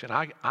salvation.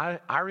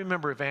 I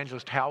remember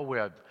Evangelist Hal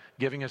Webb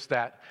giving us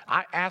that.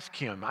 I asked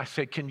him, I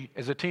said, can you,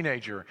 as a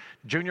teenager,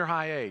 junior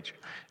high age,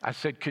 I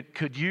said,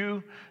 could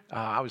you,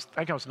 I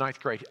think I was ninth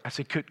grade, I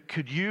said,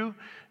 could you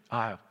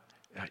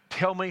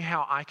tell me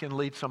how I can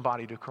lead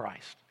somebody to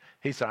Christ?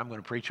 He said, I'm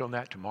going to preach on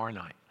that tomorrow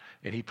night.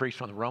 And he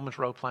preached on the Romans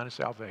Road Plan of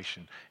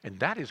Salvation. And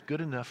that is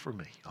good enough for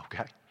me,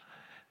 okay?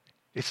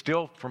 It's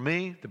still, for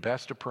me, the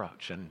best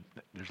approach. And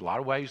there's a lot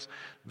of ways,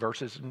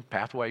 verses and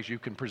pathways you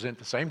can present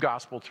the same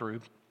gospel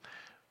through,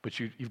 but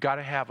you've got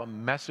to have a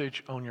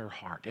message on your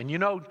heart. And you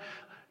know,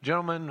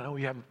 gentlemen,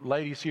 we have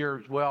ladies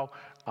here as well,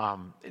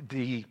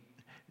 the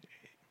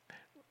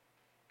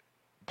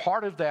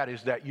part of that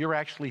is that you're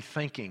actually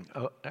thinking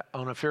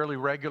on a fairly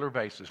regular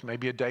basis,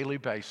 maybe a daily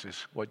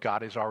basis, what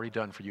God has already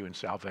done for you in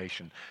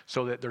salvation,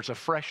 so that there's a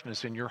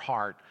freshness in your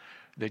heart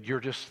that you're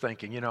just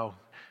thinking, you know,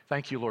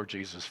 thank you, Lord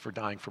Jesus, for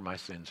dying for my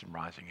sins and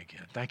rising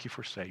again. Thank you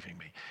for saving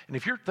me. And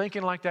if you're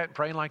thinking like that,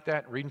 praying like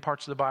that, reading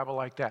parts of the Bible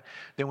like that,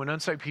 then when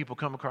unsaved people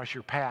come across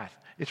your path,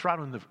 it's right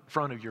on the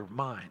front of your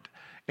mind.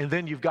 And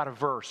then you've got a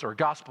verse or a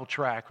gospel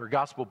track or a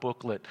gospel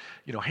booklet,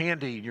 you know,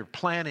 handy, and you're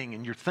planning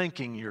and you're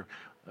thinking, you're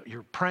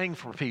praying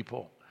for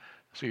people,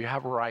 so you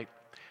have a right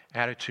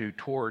attitude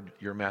toward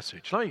your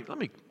message. Let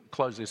me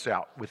close this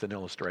out with an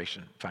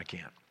illustration, if I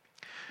can.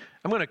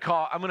 I'm going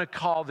to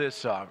call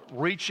this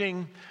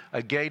reaching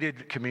a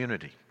gated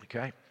community.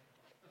 Okay.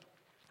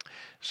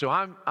 So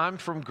I'm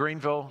from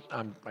Greenville.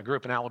 I grew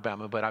up in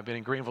Alabama, but I've been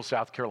in Greenville,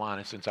 South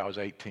Carolina since I was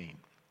 18.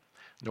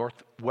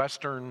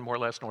 Northwestern, more or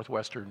less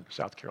northwestern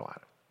South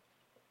Carolina.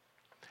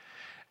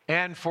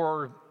 And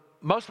for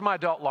most of my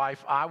adult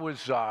life, I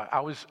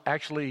was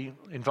actually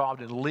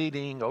involved in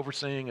leading,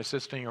 overseeing,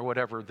 assisting, or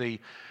whatever, the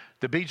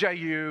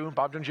BJU,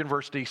 Bob Jones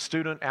University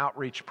Student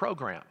Outreach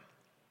Program.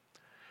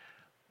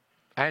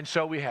 And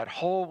so we had a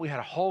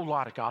whole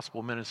lot of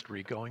gospel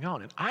ministry going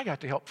on, and I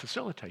got to help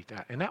facilitate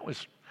that, and that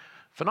was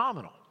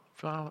phenomenal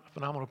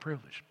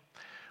privilege.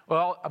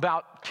 Well,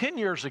 about 10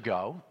 years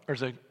ago,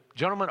 there's a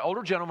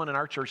older gentleman in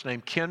our church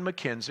named Ken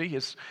McKenzie.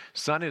 His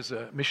son is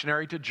a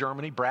missionary to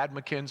Germany, Brad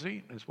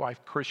McKenzie, and his wife,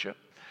 Krisha.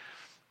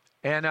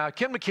 And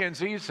Ken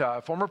McKenzie's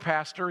a former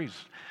pastor. He's,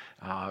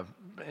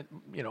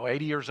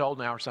 80 years old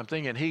now or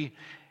something. And he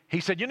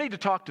said, you need to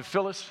talk to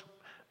Phyllis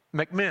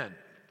McMinn.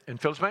 And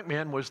Phyllis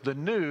McMinn was the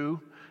new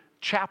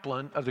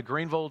chaplain of the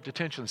Greenville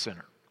Detention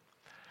Center.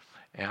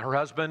 And her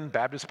husband,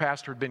 Baptist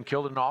pastor, had been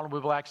killed in an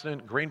automobile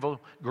accident in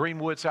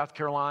Greenwood, South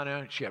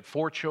Carolina. She had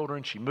 4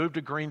 children. She moved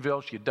to Greenville.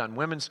 She had done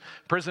women's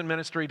prison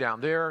ministry down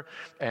there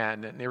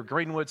and near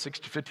Greenwood,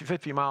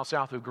 50 miles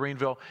south of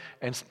Greenville.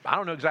 And I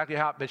don't know exactly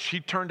how, but she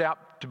turned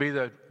out to be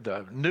the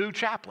new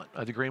chaplain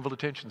of the Greenville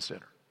Detention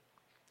Center.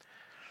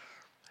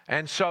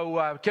 And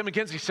so Kim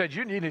McKenzie said,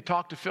 you need to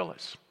talk to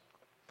Phyllis.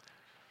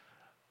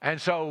 And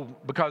so,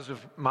 because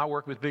of my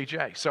work with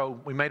BJ,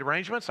 so we made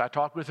arrangements. I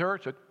talked with her,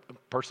 took a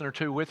person or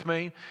two with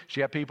me.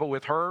 She had people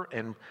with her,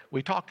 and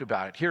we talked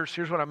about it.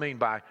 Here's what I mean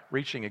by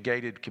reaching a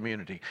gated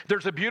community.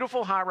 There's a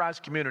beautiful high-rise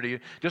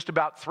community just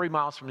about 3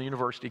 miles from the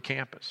university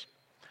campus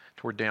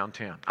toward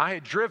downtown. I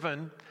had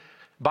driven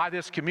by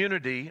this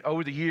community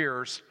over the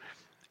years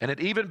and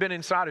had even been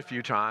inside a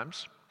few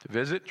times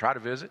to try to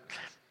visit,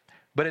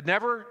 but had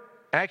never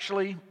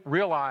actually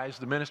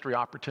realized the ministry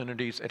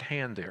opportunities at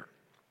hand there.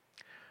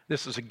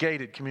 This is a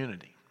gated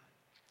community.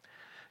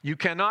 You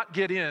cannot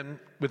get in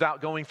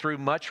without going through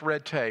much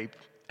red tape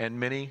and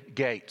many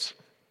gates.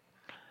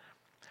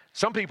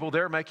 Some people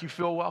there make you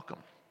feel welcome,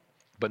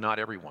 but not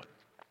everyone.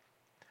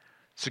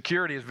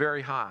 Security is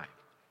very high.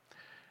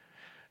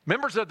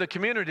 Members of the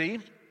community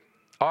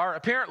are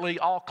apparently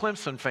all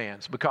Clemson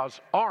fans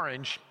because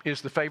orange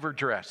is the favored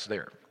dress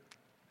there,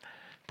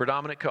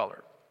 predominant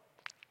color.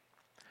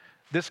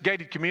 This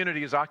gated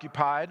community is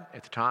occupied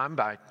at the time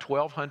by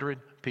 1,200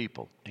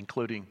 people,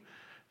 including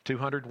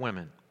 200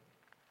 women.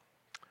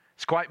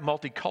 It's quite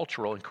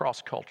multicultural and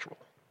cross-cultural.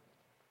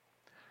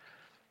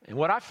 And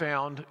what I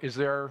found is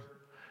there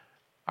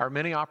are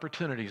many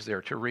opportunities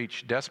there to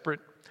reach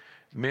desperate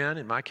men,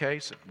 in my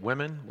case,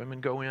 women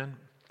go in,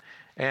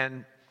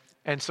 and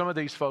some of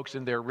these folks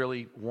in there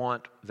really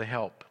want the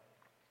help.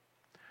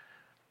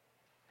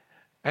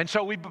 And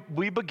so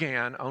we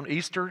began on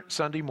Easter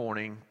Sunday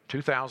morning,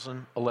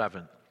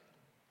 2011.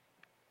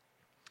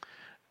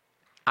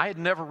 I had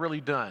never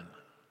really done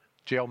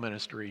jail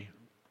ministry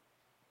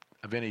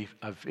of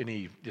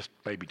any,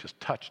 just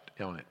touched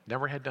on it.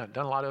 Never had done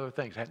a lot of other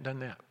things, hadn't done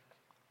that.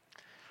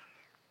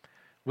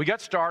 We got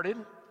started.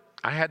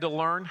 I had to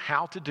learn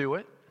how to do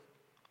it.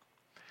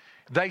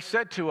 They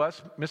said to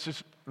us,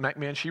 Mrs.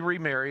 McMahon, she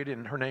remarried,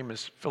 and her name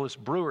is Phyllis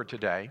Brewer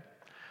today.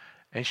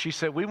 And she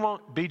said, we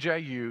want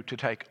BJU to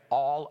take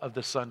all of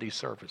the Sunday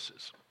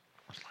services.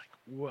 I was like,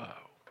 whoa,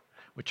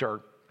 which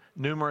are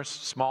numerous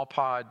small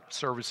pod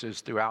services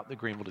throughout the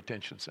Greenville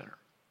Detention Center.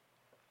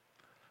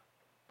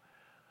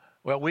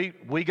 Well,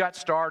 we got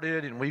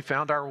started and we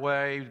found our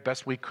way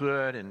best we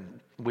could, and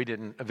we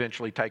didn't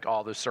eventually take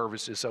all the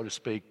services, so to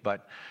speak.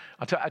 But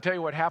I'll tell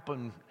you what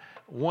happened.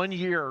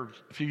 A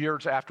few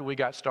years after we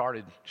got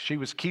started, she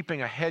was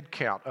keeping a head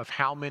count of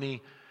how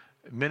many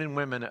men and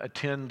women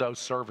attend those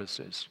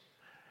services.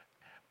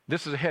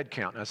 this is a head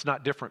count. Now, it's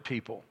not different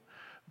people,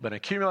 but an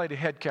accumulated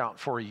head count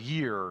for a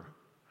year,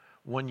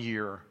 1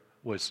 year,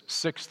 was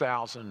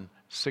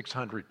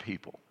 6,600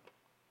 people.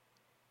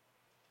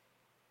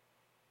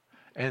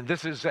 And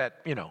this is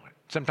at,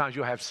 sometimes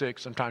you'll have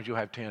 6, sometimes you'll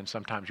have 10,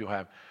 sometimes you'll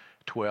have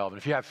 12. And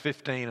if you have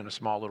 15 in a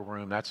small little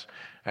room, that's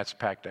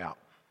packed out.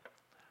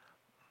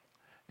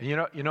 And you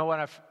know what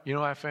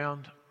I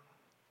found?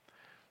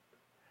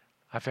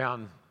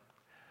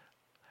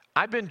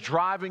 I've been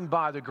driving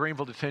by the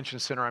Greenville Detention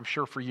Center, I'm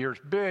sure for years.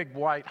 Big,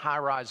 white,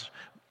 high-rise,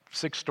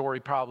 6-story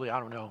probably, I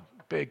don't know,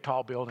 big,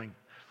 tall building.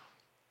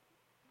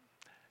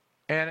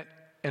 And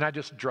I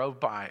just drove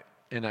by it,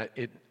 and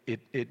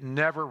it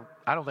never,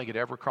 I don't think it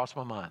ever crossed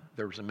my mind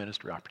there was a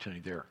ministry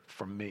opportunity there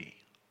for me.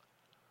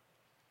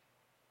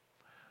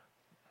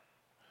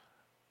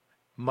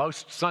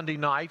 Most Sunday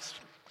nights,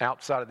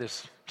 outside of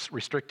this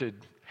restricted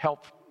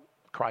health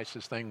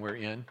crisis thing we're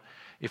in,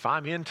 if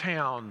I'm in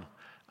town,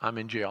 I'm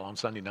in jail on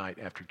Sunday night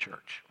after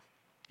church.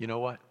 You know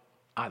what?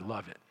 I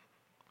love it.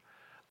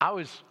 I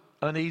was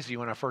uneasy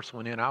when I first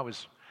went in. I don't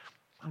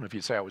know if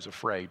you'd say I was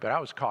afraid, but I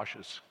was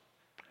cautious.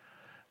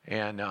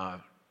 And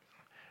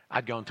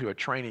I'd gone through a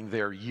training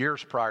there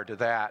years prior to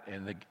that,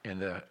 and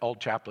the old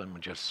chaplain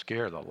would just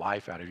scare the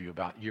life out of you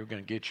about you're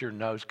going to get your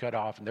nose cut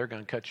off, and they're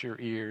going to cut your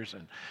ears,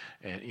 and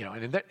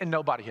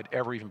nobody had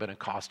ever even been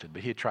accosted,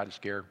 but he had tried to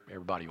scare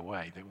everybody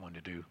away that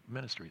wanted to do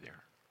ministry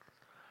there.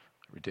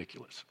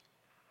 Ridiculous.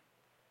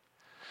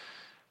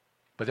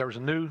 But there was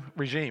a new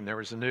regime, there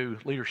was a new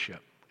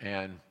leadership,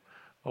 and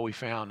what we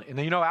found, and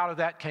out of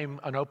that came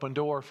an open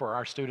door for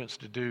our students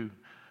to do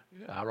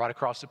right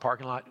across the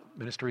parking lot,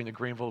 ministry in the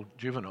Greenville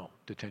Juvenile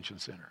Detention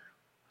Center.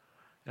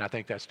 And I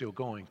think that's still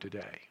going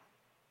today.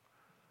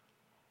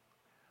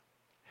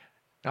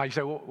 Now you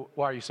say, well,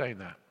 why are you saying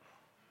that?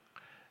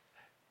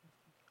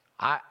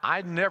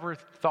 I never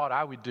thought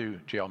I would do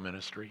jail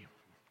ministry.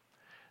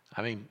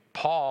 I mean,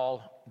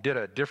 Paul did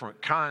a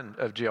different kind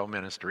of jail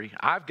ministry.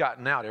 I've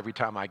gotten out every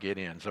time I get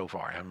in so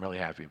far. I'm really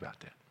happy about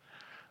that.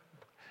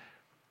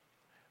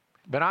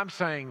 But I'm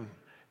saying,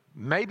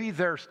 maybe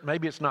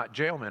it's not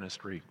jail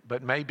ministry,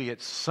 but maybe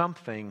it's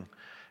something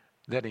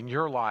that in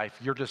your life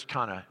you're just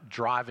kind of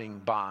driving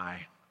by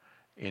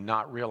and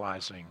not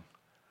realizing.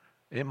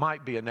 It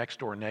might be a next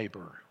door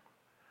neighbor.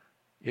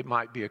 It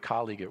might be a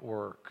colleague at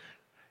work.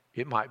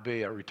 It might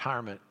be a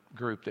retirement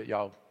group that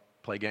y'all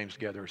play games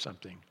together or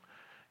something.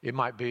 It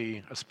might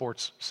be a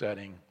sports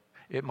setting.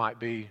 It might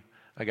be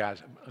a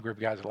group of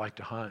guys that like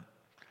to hunt.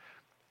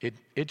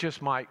 It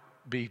just might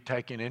be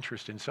taking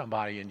interest in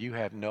somebody and you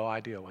have no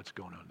idea what's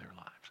going on in their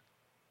lives.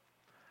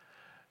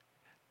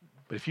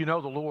 But if you know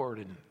the Lord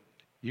and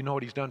you know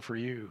what He's done for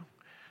you,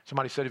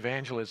 somebody said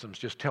evangelism is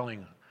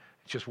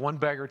just one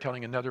beggar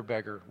telling another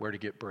beggar where to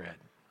get bread.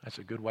 That's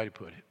a good way to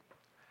put it.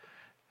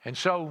 And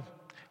so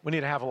we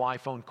need to have a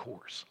life on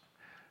course.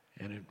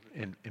 And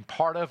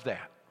part of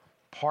that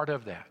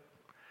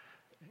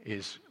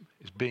is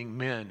being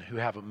men who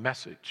have a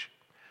message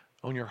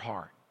on your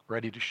heart,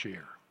 ready to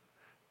share,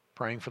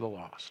 praying for the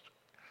lost.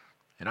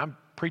 And I'm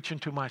preaching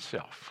to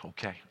myself,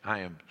 okay? I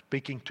am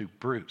speaking to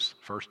Bruce,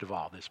 first of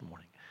all, this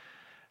morning.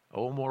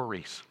 Oh,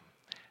 Maurice,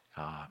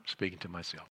 speaking to myself.